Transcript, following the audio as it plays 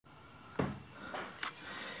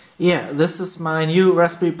Yeah, this is my new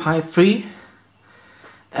Raspberry Pi 3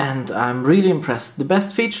 and I'm really impressed. The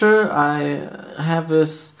best feature I have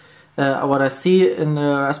is, what I see in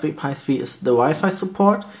the Raspberry Pi 3 is the Wi-Fi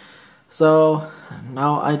support. So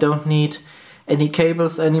now I don't need any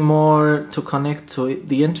cables anymore to connect to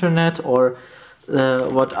the internet, or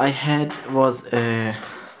what I had was a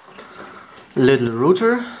little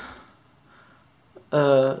router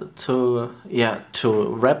to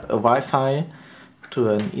wrap a Wi-Fi to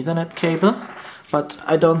an Ethernet cable, but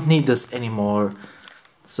I don't need this anymore.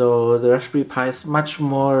 So the Raspberry Pi is much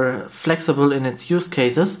more flexible in its use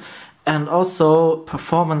cases, and also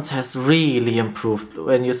performance has really improved.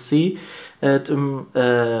 When you see it,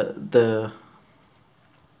 the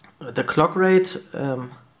clock rate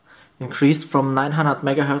increased from 900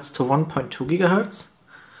 MHz to 1.2 GHz.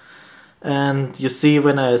 And you see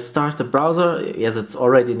when I start the browser, yes, it's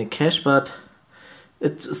already in the cache, but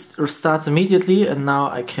it starts immediately, and now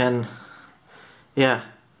I can, you'll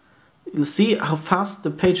see how fast the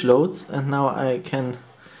page loads, and now I can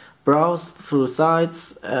browse through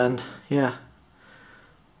sites, and you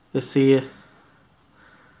see,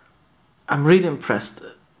 I'm really impressed.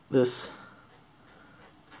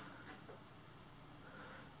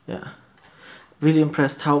 Really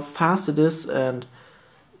impressed how fast it is, and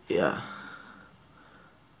you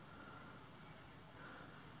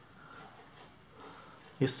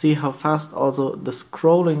see how fast also the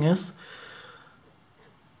scrolling is.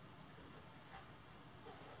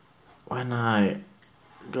 When I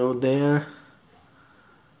go there,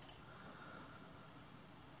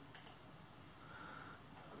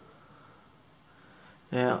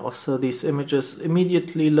 also these images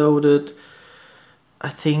immediately loaded. I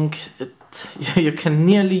think you can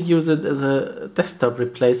nearly use it as a desktop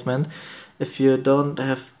replacement if you don't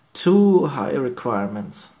have too high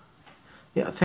requirements.